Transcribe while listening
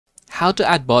how to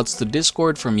add bots to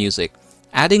Discord for music.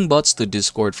 Adding bots to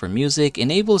Discord for music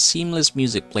enables seamless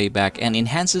music playback and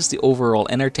enhances the overall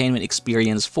entertainment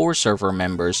experience for server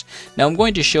members. Now I'm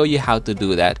going to show you how to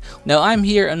do that. Now I'm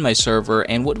here on my server,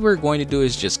 and what we're going to do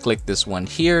is just click this one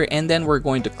here, and then we're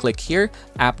going to click here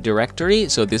app directory.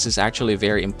 So this is actually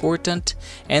very important,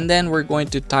 and then we're going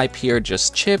to type here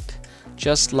just chip,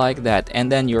 just like that,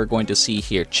 and then you're going to see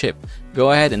here chip.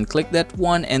 Go ahead and click that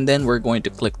one, and then we're going to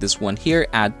click this one here,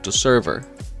 add to server.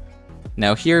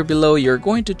 Now here below, you're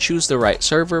going to choose the right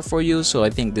server for you. So I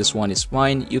think this one is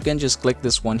fine. You can just click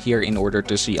this one here in order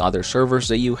to see other servers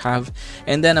that you have,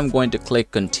 and then I'm going to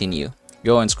click continue.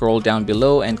 Go and scroll down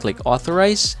below and click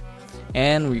authorize,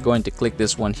 and we're going to click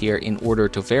this one here in order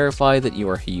to verify that you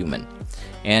are human.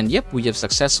 And yep, we have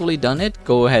successfully done it.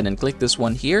 Go ahead and click this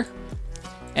one here.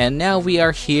 And now we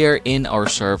are here in our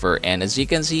server, and as you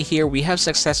can see here, we have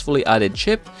successfully added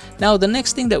chip. Now the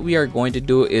next thing that we are going to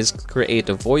do is create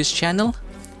a voice channel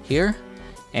here,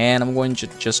 and I'm going to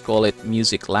just call it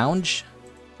music lounge,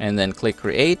 and then click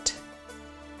create.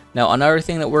 Now another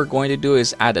thing that we're going to do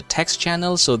is add a text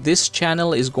channel. So this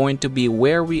channel is going to be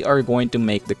where we are going to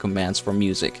make the commands for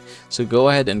music. So go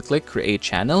ahead and click create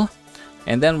channel,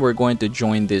 and then we're going to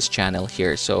join this channel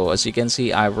here. So as you can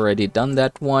see, I've already done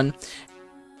that one.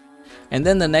 And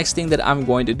then the next thing that I'm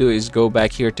going to do is go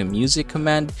back here to music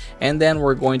command, and then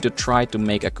we're going to try to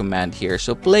make a command here.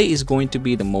 So play is going to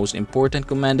be the most important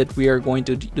command that we are going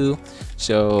to do.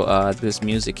 So this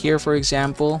music here, for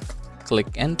example, click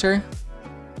enter.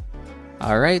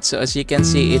 Alright, so as you can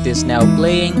see, it is now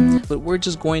playing, but we're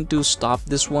just going to stop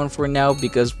this one for now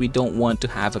because we don't want to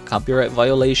have a copyright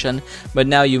violation. But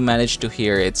now you managed to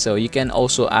hear it, so you can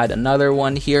also add another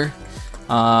one here.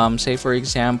 Say for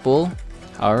example,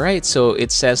 alright, so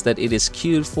it says that it is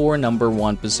queued for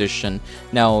 #1 position.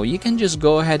 Now you can just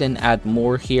go ahead and add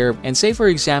more here, and say for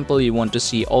example you want to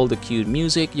see all the queued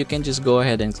music, you can just go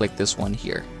ahead and click this one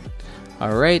here.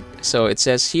 Alright, so it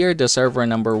says here the server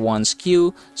 #1's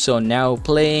queue, so now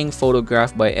playing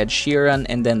Photograph by Ed Sheeran,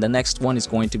 and then the next one is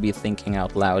going to be Thinking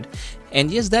Out Loud. And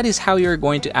yes, that is how you're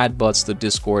going to add bots to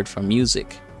Discord for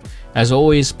music. As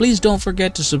always, please don't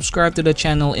forget to subscribe to the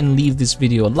channel and leave this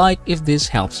video a like if this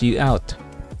helps you out.